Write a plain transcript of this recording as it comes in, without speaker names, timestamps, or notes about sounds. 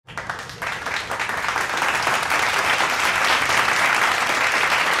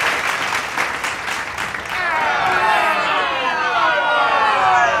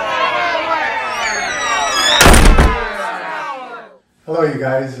Hello you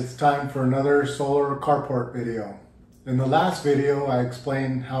guys, it's time for another solar carport video. In the last video I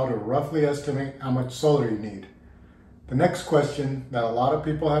explained how to roughly estimate how much solar you need. The next question that a lot of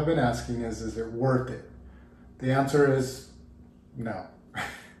people have been asking is it worth it? The answer is no.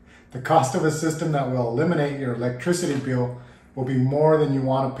 The cost of a system that will eliminate your electricity bill will be more than you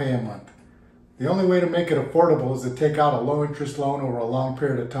want to pay a month. The only way to make it affordable is to take out a low interest loan over a long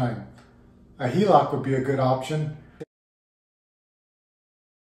period of time. A HELOC would be a good option.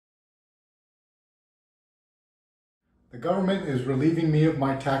 The government is relieving me of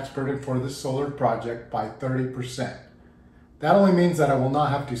my tax burden for this solar project by 30%. That only means that I will not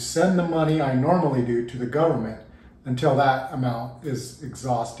have to send the money I normally do to the government until that amount is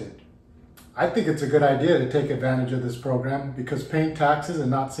exhausted. I think it's a good idea to take advantage of this program because paying taxes and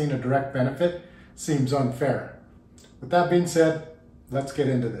not seeing a direct benefit seems unfair. With that being said, let's get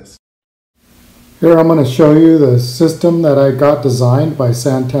into this. Here I'm going to show you the system that I got designed by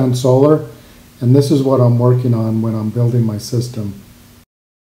Santan Solar. And this is what I'm working on when I'm building my system.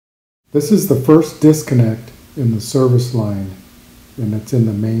 This is the first disconnect in the service line, and it's in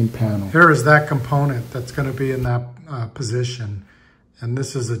the main panel. Here is that component that's going to be in that position. And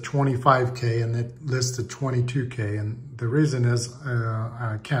this is a 25K, and it lists a 22K. And the reason is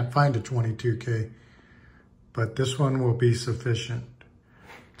I can't find a 22K, but this one will be sufficient.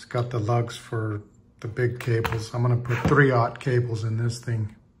 It's got the lugs for the big cables. I'm going to put 3/0 cables in this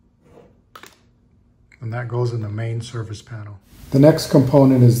thing. And that goes in the main service panel. The next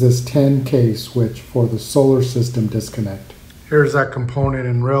component is this 10K switch for the solar system disconnect. Here's that component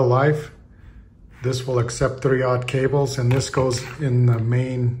in real life. This will accept 3/0 cables, and this goes in the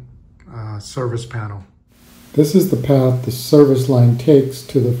main service panel. This is the path the service line takes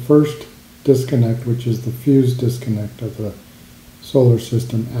to the first disconnect, which is the fuse disconnect of the solar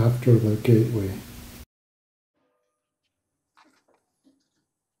system after the gateway.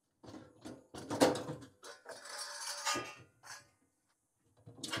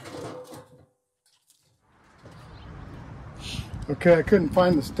 Okay, I couldn't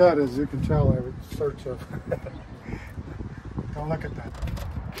find the stud, as you can tell. I would search of. Don't look at that.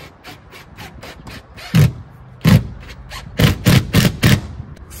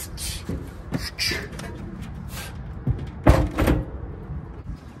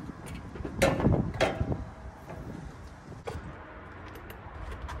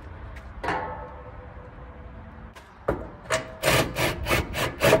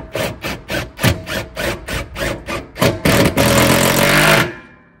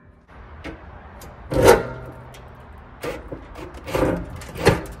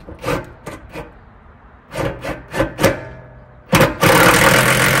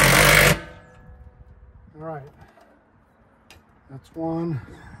 That's one.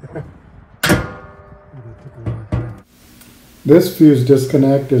 This fuse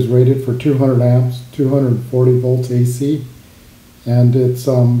disconnect is rated for 200 amps, 240 volts AC, and it's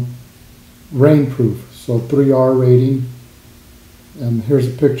rainproof, so 3R rating. And here's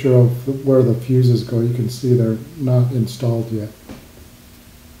a picture of where the fuses go. You can see they're not installed yet.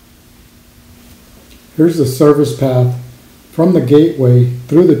 Here's the service path from the gateway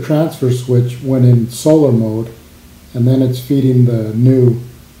through the transfer switch when in solar mode, and then it's feeding the new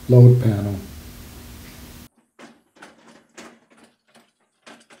load panel.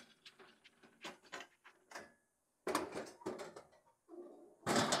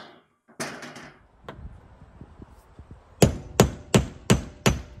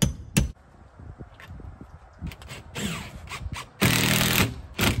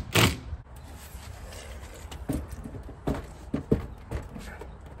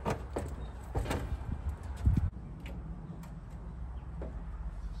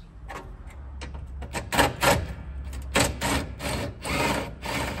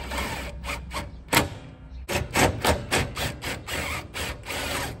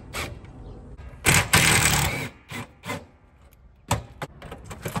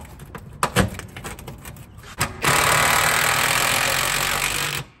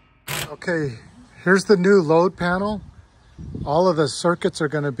 Okay, here's the new load panel. All of the circuits are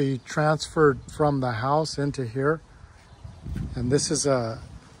going to be transferred from the house into here. And this is a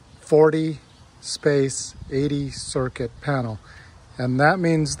 40 space 80 circuit panel. And that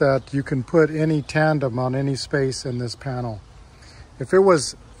means that you can put any tandem on any space in this panel. If it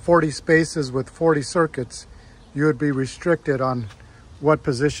was 40 spaces with 40 circuits, you would be restricted on what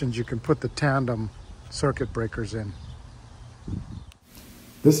positions you can put the tandem circuit breakers in.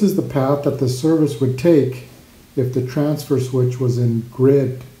 This is the path that the service would take if the transfer switch was in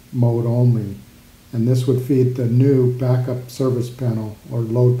grid mode only, and this would feed the new backup service panel or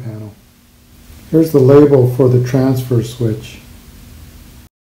load panel. Here's the label for the transfer switch.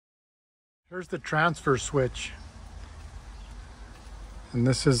 Here's the transfer switch. And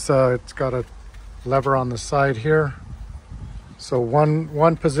this is, it's got a lever on the side here. So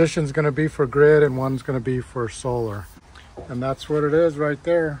one position is going to be for grid and one's going to be for solar. And that's what it is right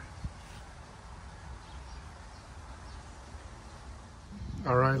there.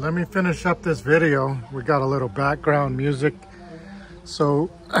 All right, let me finish up this video. We got a little background music. So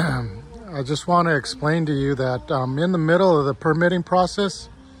I just want to explain to you that I'm in the middle of the permitting process.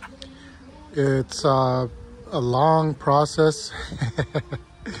 It's a long process.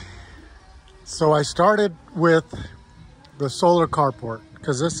 So I started with the solar carport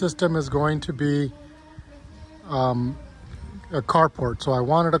because this system is going to be a carport. So I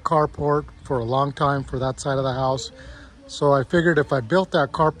wanted a carport for a long time for that side of the house. So I figured if I built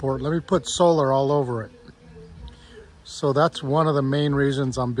that carport, let me put solar all over it. So that's one of the main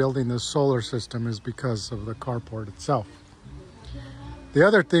reasons I'm building this solar system, is because of the carport itself. The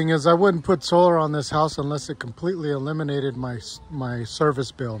other thing is I wouldn't put solar on this house unless it completely eliminated my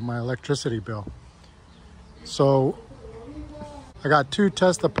service bill, my electricity bill. So I got 2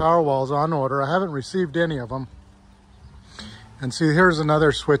 Tesla Powerwalls on order. I haven't received any of them. And see, here's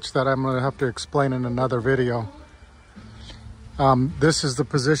another switch that I'm going to have to explain in another video. This is the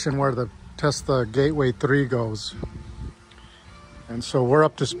position where the Tesla Gateway 3 goes. And so we're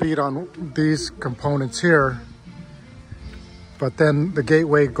up to speed on these components here. But then the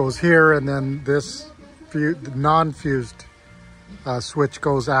gateway goes here, and then this non-fused switch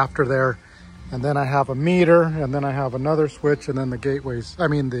goes after there. And then I have a meter, and then I have another switch, and then the gateways,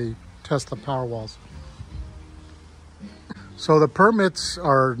 the Tesla Powerwalls. So the permits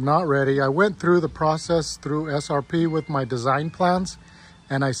are not ready. I went through the process through SRP with my design plans,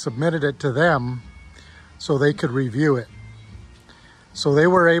 and I submitted it to them so they could review it. So they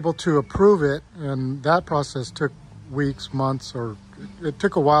were able to approve it, and that process took weeks, months, or it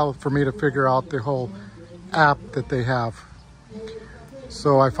took a while for me to figure out the whole app that they have.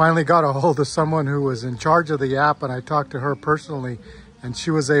 So I finally got a hold of someone who was in charge of the app, and I talked to her personally, and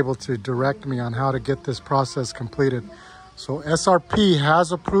she was able to direct me on how to get this process completed. So SRP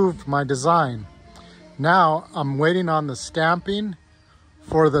has approved my design. Now I'm waiting on the stamping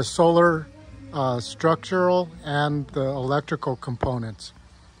for the solar structural and the electrical components.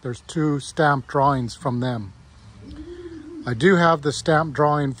 There's 2 stamped drawings from them. I do have the stamp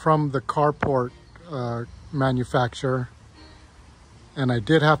drawing from the carport manufacturer, and I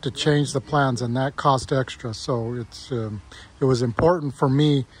did have to change the plans, and that cost extra. So it was important for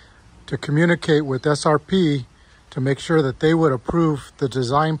me to communicate with SRP to make sure that they would approve the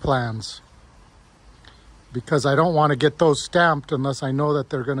design plans, because I don't want to get those stamped unless I know that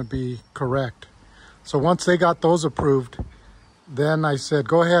they're going to be correct. So once they got those approved, then I said,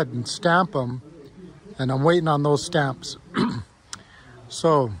 go ahead and stamp them. And I'm waiting on those stamps.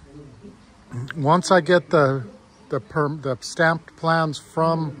 So once I get the stamped plans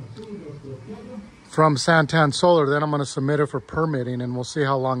from Santan Solar, then I'm going to submit it for permitting, and we'll see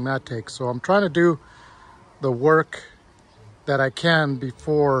how long that takes. So I'm trying to do the work that I can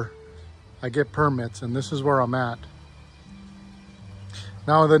before I get permits, and this is where I'm at.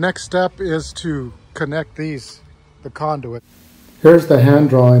 Now the next step is to connect the conduit. Here's the hand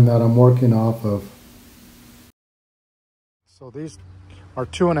drawing that I'm working off of. So these are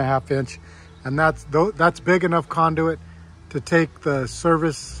 2.5 inch, and that's big enough conduit to take the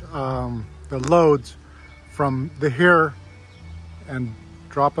service, the loads from here and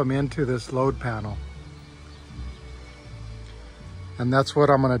drop them into this load panel. And that's what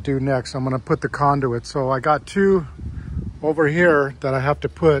I'm going to do next. I'm going to put the conduit. So I got 2 over here that I have to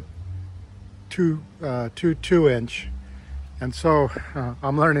put 2 2-inch. And so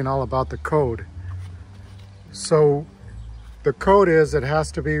I'm learning all about the code. So the code is it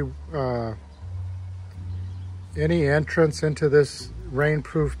has to be any entrance into this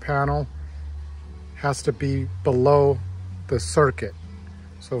rainproof panel has to be below the circuit.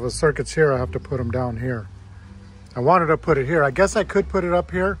 So if the circuit's here, I have to put them down here. I wanted to put it here. I guess I could put it up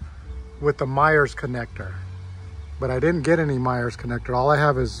here with the Myers connector, but I didn't get any Myers connector. All I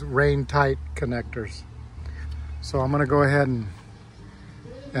have is rain tight connectors. So I'm gonna go ahead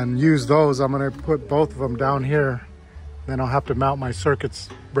and use those. I'm gonna put both of them down here. Then I'll have to mount my circuits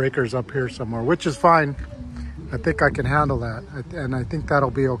breakers up here somewhere, which is fine. I think I can handle that, and I think that'll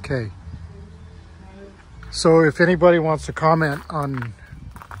be okay. So if anybody wants to comment on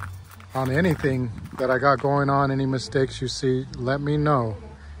anything that I got going on, any mistakes you see, let me know,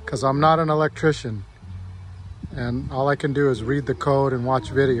 because I'm not an electrician, and all I can do is read the code and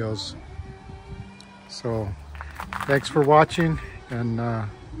watch videos. So thanks for watching, and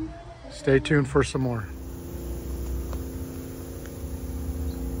stay tuned for some more.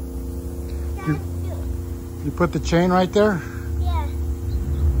 You put the chain right there? Yeah.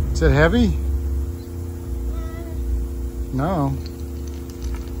 Is it heavy? No. No.